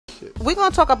shit. We're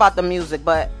gonna talk about the music,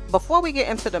 but before we get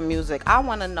into the music, I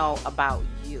want to know about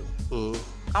you.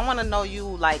 I want to know you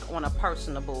like on a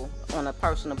personable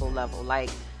level. Like,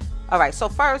 all right. So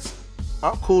first,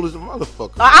 I'm cool as a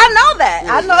motherfucker. I know that.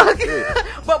 Yeah, I know. Yeah.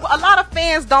 But a lot of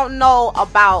fans don't know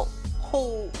about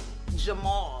who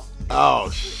Jamal. Oh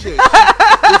shit!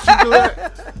 Did you do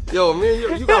that? Yo,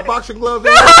 man, you got boxing gloves?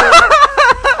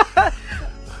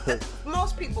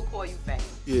 Most people call you Fame.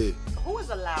 Yeah. Who is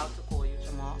allowed to call you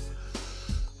Jamal?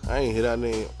 I ain't hear that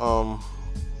name.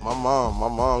 My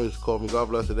mom used to call me. God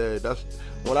bless her dad. That's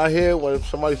when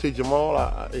somebody say Jamal,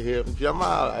 I hear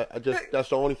Jamal. That's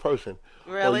the only person.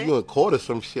 Really? Oh, you in court or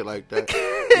some shit like that?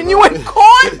 And you in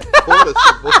court? Court or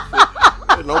some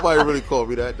bullshit. Nobody really called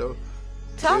me that though.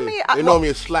 Tell me. They know me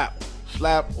as Slap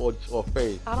or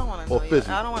Fame. I don't want to know you.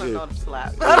 I don't want to know the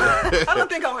Slap. I don't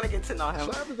think I want to get to know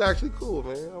him. Slap is actually cool,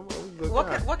 man. I'm a good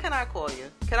guy. What can I call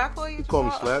you? Can I call you? You Jamal?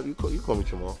 call me Slap. You call me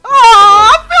Jamal. Oh,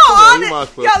 I feel on,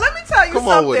 honored. Yo, let me tell you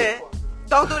something.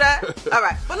 Don't do that. All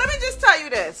right, but let me just tell you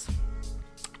this.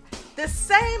 The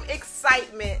same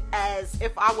excitement as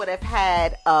if I would have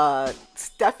had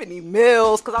Stephanie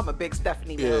Mills, because I'm a big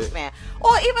Stephanie Mills fan,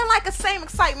 or even like the same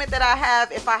excitement that I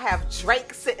have if I have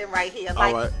Drake sitting right here.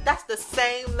 Like that's the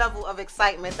same level of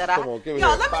excitement that Come on, give me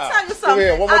let me tell you something.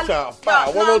 Give me one more time.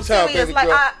 One more time, baby like,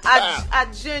 girl. I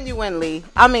genuinely,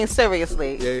 I mean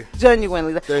seriously,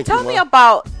 genuinely. Thank tell you, me Mom.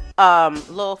 about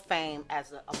Lil Fame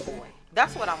as a boy.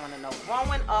 That's what I want to know.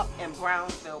 Growing up in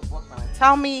Brownsville, Brooklyn.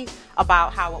 Tell me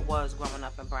about how it was growing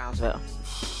up in Brownsville.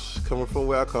 Coming from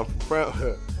where I come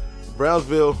from,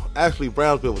 Brownsville. Actually,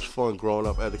 Brownsville was fun growing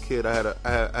up as a kid. I had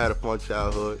a fun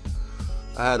childhood.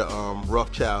 I had a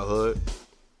rough childhood.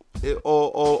 It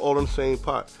all in the same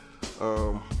pot.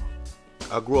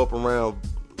 I grew up around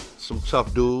some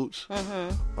tough dudes.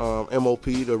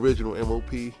 M.O.P, the original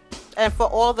M.O.P. And for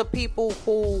all the people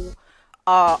who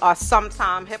are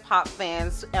sometime hip hop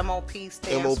fans, M.O.P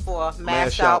stands for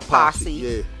Mash Out Posse.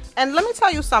 Yeah. And let me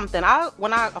tell you something. Of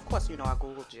course, I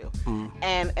Googled you,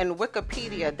 and in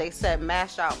Wikipedia they said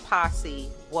Mash Out Posse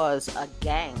was a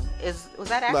gang. Was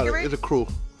that accurate? It's a crew.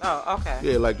 Oh, okay.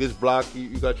 Yeah, like this block,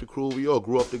 you got your crew. We all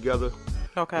grew up together.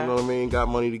 Okay. You know what I mean? Got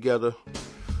money together.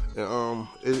 And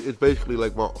it's basically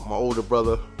like my older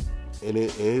brother and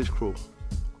his crew.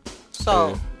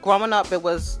 So growing up, it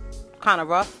was kind of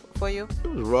rough for you? It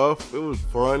was rough. It was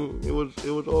fun. It was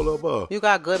all above. You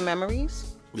got good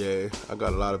memories? Yeah, I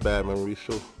got a lot of bad memories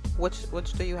too.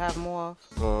 Which do you have more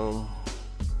of?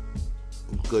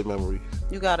 Good memories.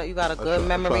 You got a good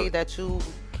memory that you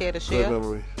care to share? Good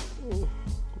memory.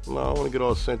 No, I don't want to get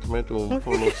all sentimental and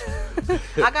pull those.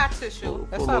 I got tissue.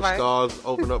 That's all right. Scars.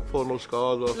 Pull those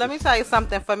scars off. Let me tell you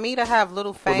something. For me to have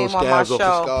Lil Fame on my show,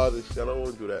 I don't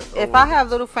want to do that. If I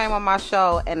have Lil Fame on my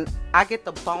show and I get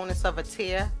the bonus of a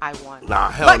tear, I won.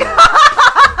 Nah, hell no.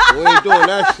 We ain't doing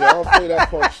that shit. I don't play that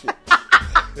punk shit.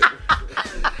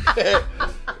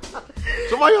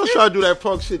 Somebody else try to do that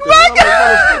punk shit. I'm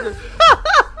like,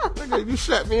 motherfucker, you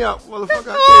set me up,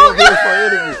 motherfucker. I came up here for an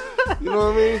interview. You know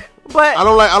what I mean? But I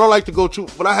don't like to go too.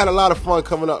 But I had a lot of fun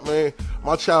coming up, man.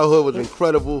 My childhood was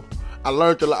incredible. I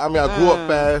learned a lot. I mean, I grew up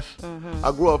fast.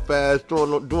 I grew up fast,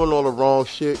 doing all the wrong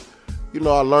shit. You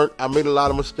know, I made a lot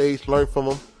of mistakes, learned from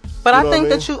them. But I think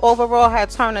that you overall had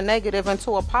turned a negative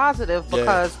into a positive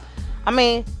because, I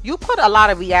mean, you put a lot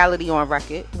of reality on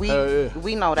record.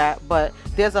 We know that, but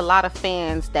there's a lot of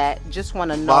fans that just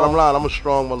want to know. Bottom line, I'm a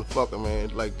strong motherfucker, man.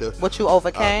 Like what you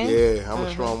overcame. I'm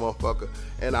a strong motherfucker,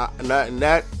 and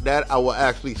that I will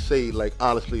actually say, like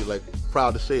honestly, like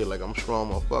proud to say it. Like I'm a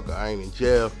strong motherfucker. I ain't in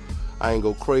jail. I ain't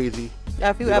go crazy.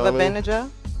 Have you ever been to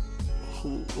jail?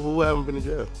 Who haven't been in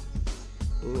jail?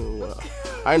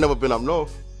 I ain't never been up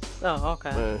north. Oh, okay.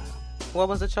 Man. What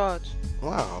was the charge?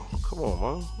 Wow, come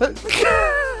on, man.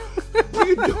 What are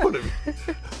you doing to me?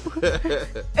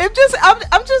 I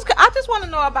just want to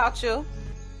know about you.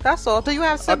 That's all. Do you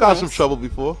have siblings? I got some trouble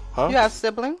before. Huh? You have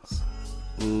siblings?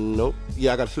 Nope.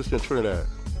 Yeah, I got a sister in Trinidad.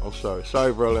 I'm sorry.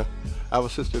 Sorry, Berlin. I have a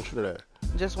sister in Trinidad.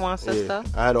 Just one sister?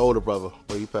 Yeah. I had an older brother,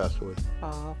 but he passed away.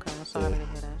 Oh, okay. I'm sorry to hear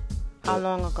that. How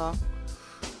long ago?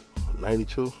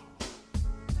 92.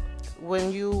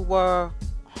 When you were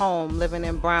home living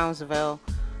in Brownsville,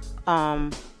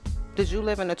 did you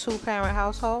live in a 2-parent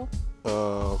household?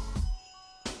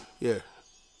 Yeah.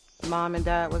 Mom and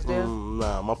dad was there?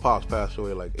 Nah, my pops passed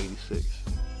away like 86.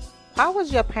 How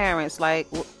was your parents?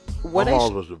 Like, my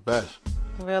mom was the best.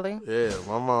 Really? Yeah,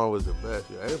 my mom was the best.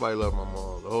 Yeah, everybody loved my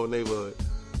mom. The whole neighborhood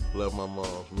loved my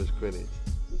mom, Miss Greenwich.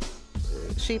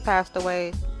 Yeah. She passed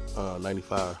away?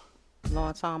 95.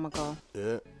 Long time ago.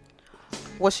 Yeah.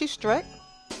 Was she strict?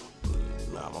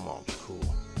 Nah, my mom's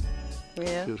cool.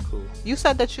 Yeah. She was cool. You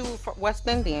said that you were West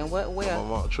Indian. Where? My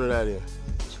mom, Trinidadian.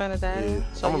 Trinidadian.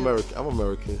 Yeah. So I'm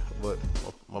American, but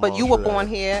but you were born Trinidadian.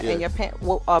 here, Yeah.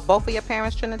 and are both of your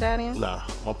parents Trinidadian? Nah,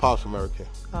 my pop's American.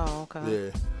 Oh,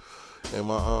 okay. Yeah. And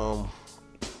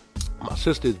my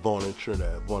sister is born in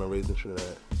Trinidad, born and raised in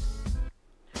Trinidad.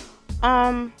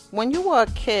 When you were a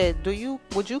kid,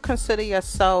 would you consider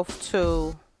yourself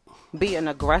to be an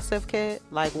aggressive kid?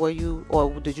 Like, or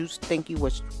did you think you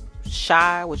was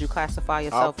shy? Would you classify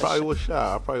yourself? I probably was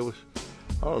shy.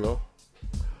 I don't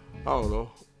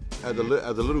know. As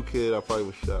a little kid, I probably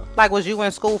was shy. Like, was you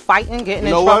in school fighting, getting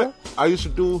in trouble? trouble? What? I used to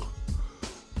do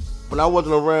when I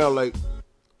wasn't around like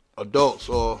adults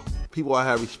or people I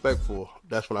had respect for.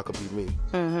 That's when I could be me.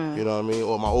 Mm-hmm. You know what I mean?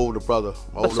 Or my older brother.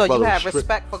 So you have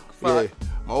respect for? Yeah.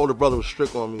 My older brother was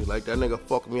strict on me. Like, that nigga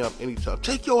fucked me up anytime.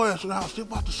 Take your ass in the house. You're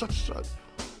about to such and such.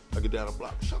 I get down the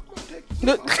block. Suck my dick. You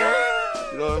know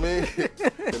what I mean?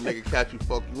 That nigga catch you,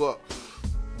 fuck you up.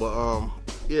 But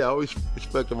yeah, I always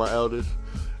respected my elders.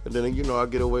 And then, I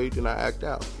get away, then I act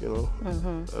out,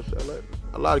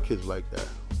 Mm-hmm. A lot of kids like that.